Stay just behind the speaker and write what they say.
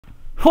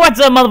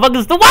What's up,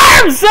 motherfuckers? The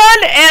Worm, son!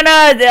 And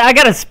I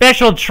got a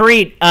special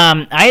treat.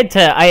 I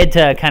had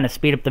to kind of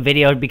speed up the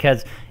video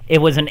because it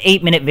was an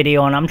 8-minute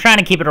video, and I'm trying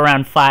to keep it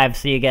around 5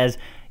 so you guys,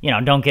 you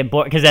know, don't get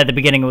bored. Because at the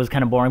beginning it was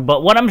kind of boring.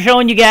 But what I'm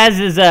showing you guys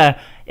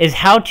is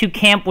how to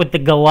camp with the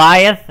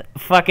Goliath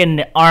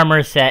fucking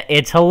armor set.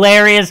 It's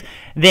hilarious.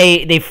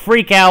 They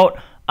freak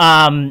out.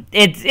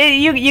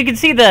 You can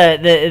see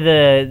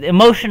the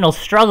emotional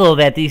struggle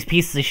that these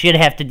pieces of shit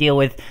have to deal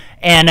with,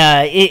 and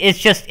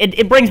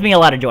it brings me a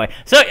lot of joy.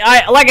 So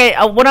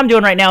what I'm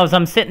doing right now is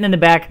I'm sitting in the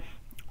back,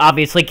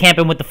 obviously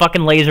camping with the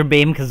fucking laser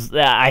beam because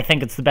I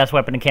think it's the best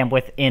weapon to camp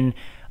with in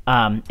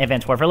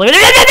Advanced Warfare.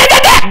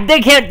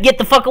 They can't get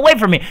the fuck away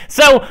from me.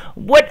 So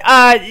what?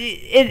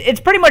 It's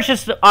pretty much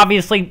just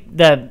obviously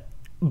the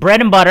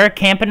bread and butter,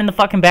 camping in the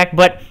fucking back,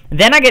 but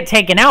then I get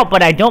taken out,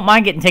 but I don't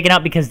mind getting taken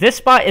out because this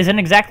spot isn't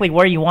exactly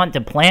where you want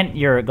to plant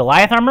your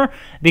Goliath armor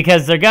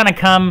because they're gonna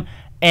come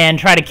and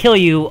try to kill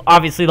you.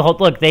 Obviously, the whole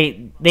look,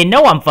 they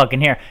know I'm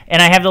fucking here,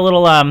 and I have the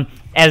little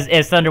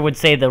as Thunder would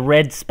say, the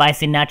red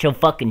spicy nacho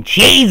fucking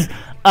cheese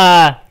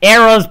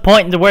arrows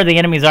pointing to where the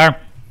enemies are.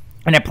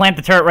 And I plant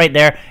the turret right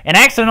there, and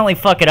I accidentally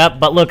fuck it up,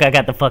 but look, I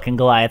got the fucking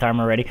Goliath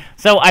armor ready.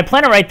 So I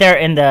plant it right there,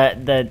 and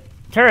the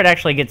turret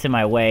actually gets in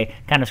my way,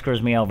 kind of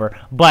screws me over,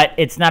 but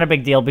it's not a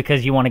big deal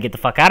because you want to get the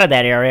fuck out of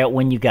that area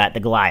when you got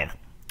the Goliath.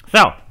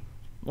 So,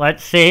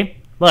 let's see.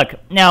 Look,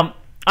 now,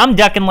 I'm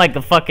ducking like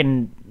a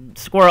fucking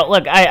squirrel.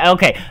 Look,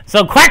 okay,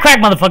 so quack,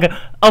 motherfucker.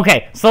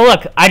 Okay, so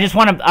look, I just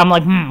want to, I'm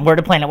like, where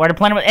to plant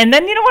it, and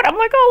then, you know what, I'm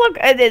like, oh, look,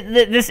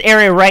 this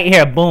area right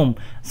here, boom.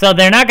 So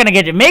they're not going to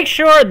get you. Make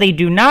sure they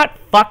do not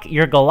fuck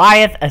your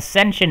Goliath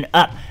ascension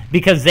up,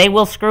 because they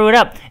will screw it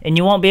up, and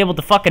you won't be able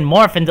to fucking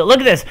morph into,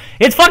 look at this,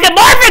 it's fucking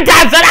morphin'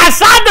 time, son. I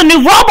saw the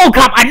new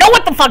RoboCop, I know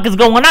what the fuck is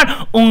going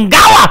on,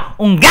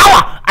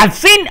 Ungawa, I've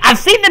seen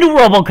the new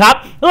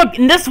RoboCop, look,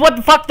 and this is what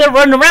the fuck they're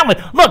running around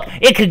with, look,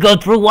 it could go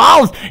through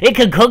walls, it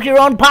could cook your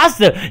own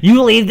pasta,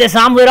 you leave this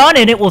omelet on,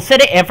 and it will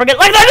set it and forget,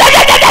 like,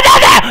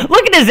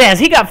 look at his ass,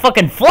 he got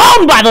fucking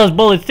flown by those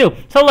bullets, too.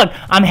 So look,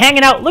 I'm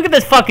hanging out, look at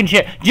this fucking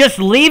shit, just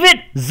leave it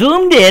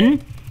zoomed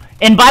in,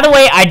 and by the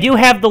way, I do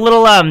have the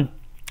little,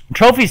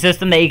 trophy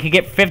system that you could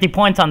get 50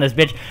 points on this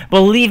bitch.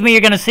 Believe me,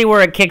 you're going to see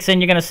where it kicks in.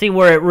 You're going to see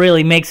where it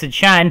really makes it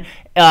shine.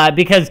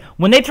 Because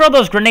when they throw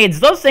those grenades,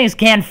 those things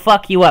can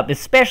fuck you up,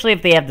 especially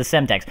if they have the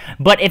Semtex.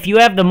 But if you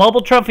have the mobile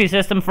trophy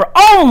system for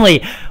only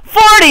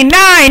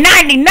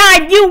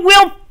 $49.99, you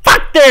will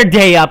fuck their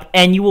day up,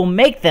 and you will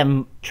make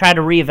them try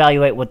to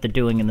reevaluate what they're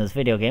doing in this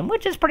video game,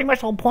 which is pretty much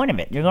the whole point of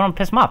it. You're going to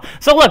piss them off.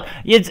 So look,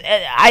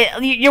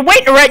 you're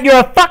waiting around, you're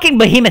a fucking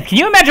behemoth. Can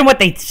you imagine what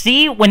they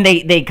see when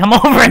they come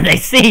over and they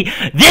see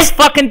this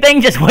fucking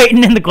thing just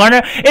waiting in the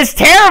corner? It's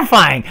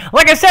terrifying.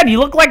 Like I said, you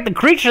look like the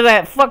creature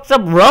that fucks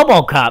up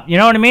RoboCop. You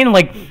know what I mean?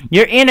 Like,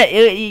 you're in it,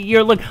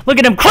 look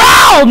at him,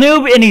 crawl,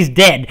 noob, and he's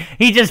dead.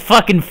 He just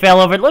fucking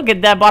fell over. Look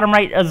at that bottom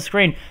right of the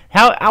screen.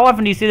 How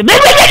often do you see them?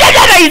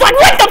 He's like,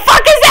 what the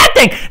fuck is that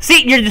thing?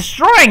 See, you're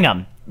destroying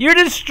them. You're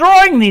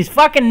destroying these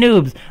fucking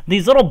noobs,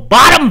 these little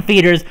bottom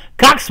feeders,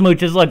 cock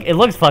smooches. Look, it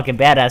looks fucking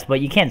badass, but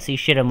you can't see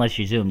shit unless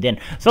you're zoomed in.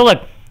 So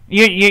look,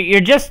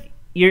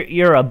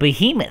 you're a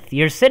behemoth.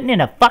 You're sitting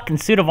in a fucking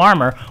suit of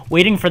armor,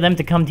 waiting for them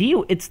to come to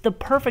you. It's the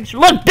perfect.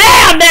 Look,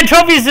 damn, that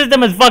trophy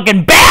system is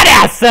fucking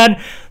badass, son.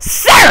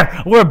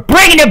 Sir, we're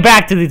bringing it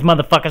back to these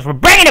motherfuckers. We're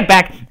bringing it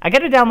back. I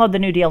gotta download the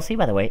new DLC,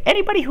 by the way.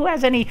 Anybody who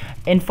has any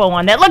info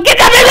on that, look, get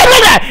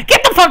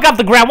the fuck off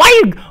the ground.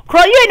 Why you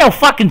crawl? You ain't no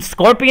fucking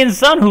scorpion,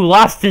 son, who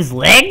lost his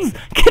legs.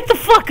 Get the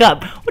fuck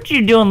up. What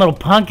you doing, little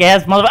punk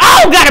ass motherfucker?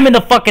 Oh, got him in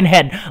the fucking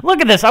head.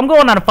 Look at this. I'm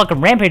going on a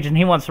fucking rampage, and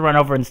he wants to run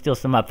over and steal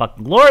some of my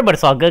fucking glory, but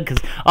it's all good because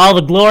all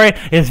the glory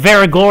is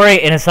very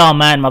gory, and it's all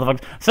mine,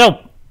 motherfuckers.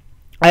 So,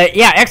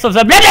 yeah, Exo's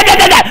up.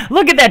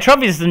 Look at that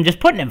trophy system just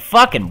putting in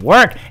fucking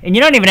work, and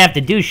you don't even have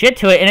to do shit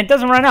to it, and it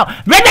doesn't run out.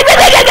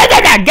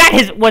 Got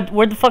his,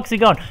 where the fuck's he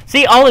going?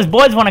 See, all his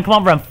boys want to come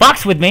over and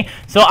fucks with me,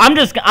 so I'm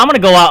gonna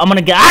go out,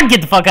 I'll get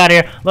the fuck out of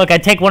here. Look, I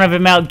take one of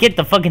them out, get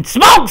the fucking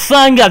smoke,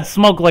 son, got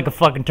smoked like a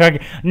fucking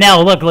turkey.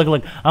 Now, look,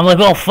 I'm like,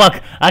 oh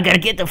fuck, I gotta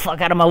get the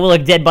fuck out of my will,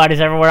 like dead bodies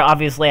everywhere.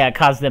 Obviously, I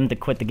caused them to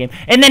quit the game,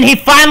 and then he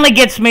finally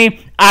gets me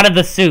out of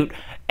the suit.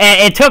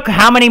 It took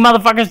how many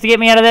motherfuckers to get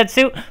me out of that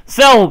suit?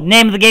 So,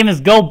 name of the game is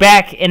Go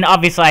Back, and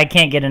obviously I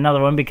can't get another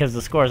one because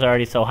the score is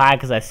already so high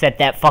because I set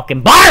that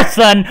fucking bar,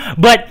 son!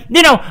 But,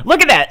 you know,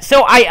 look at that.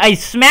 So, I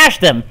smashed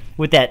them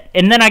with that,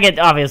 and then I get,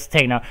 obviously,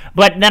 taken out.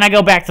 But then I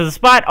go back to the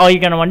spot. All you're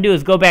going to want to do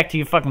is go back to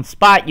your fucking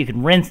spot. You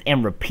can rinse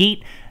and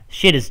repeat.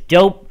 Shit is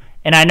dope.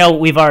 And I know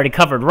we've already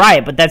covered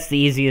Riot, but that's the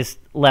easiest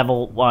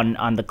level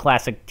on the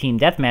classic Team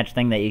Deathmatch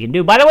thing that you can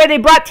do. By the way, they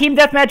brought Team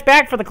Deathmatch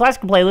back for the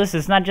classic playlist.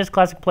 It's not just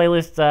classic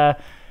playlists,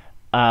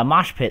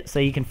 mosh pit, so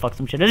you can fuck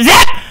some shit.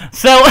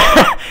 So,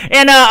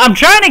 and I'm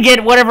trying to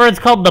get whatever it's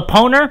called, the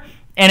Poner,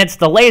 and it's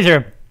the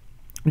laser.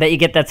 that you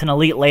get that's an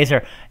elite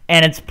laser,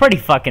 and it's pretty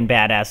fucking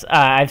badass.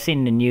 I've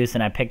seen it in use,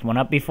 and I picked one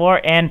up before,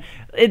 and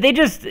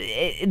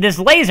this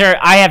laser,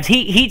 I have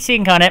heat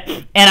sink on it,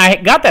 and I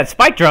got that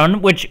spike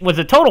drone, which was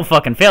a total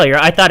fucking failure.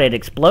 I thought it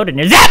exploded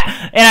near zap,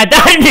 and I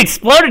thought it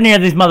exploded near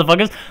these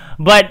motherfuckers,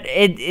 but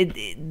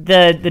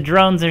the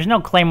drones, there's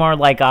no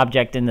claymore-like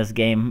object in this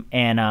game,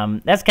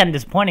 and that's kind of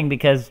disappointing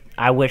because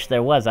I wish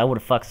there was. I would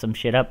have fucked some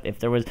shit up if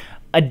there was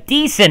a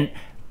decent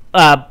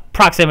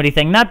proximity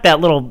thing, not that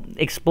little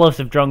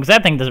explosive drone, because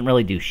that thing doesn't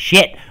really do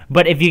shit.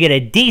 But if you get a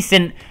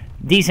decent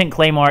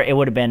claymore, it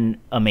would have been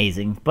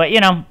amazing. But you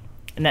know,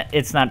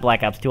 it's not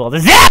Black Ops 2 all the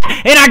zap,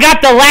 and I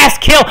got the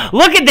last kill.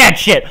 Look at that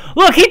shit.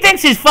 Look, he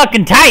thinks he's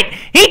fucking tight.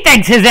 He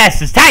thinks his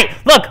ass is tight.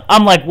 Look,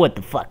 I'm like, what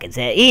the fuck is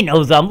that? He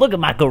knows look at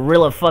my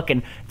gorilla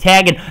fucking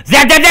tagging.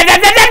 Zap, zap, zap,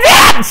 zap, zap, zap,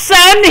 zap,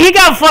 son. He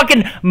got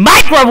fucking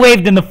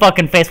microwaved in the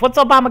fucking face. What's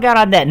Obama got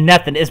on that?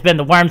 Nothing. It's been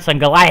the Worm Son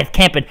Goliath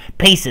camping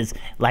paces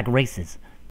like races.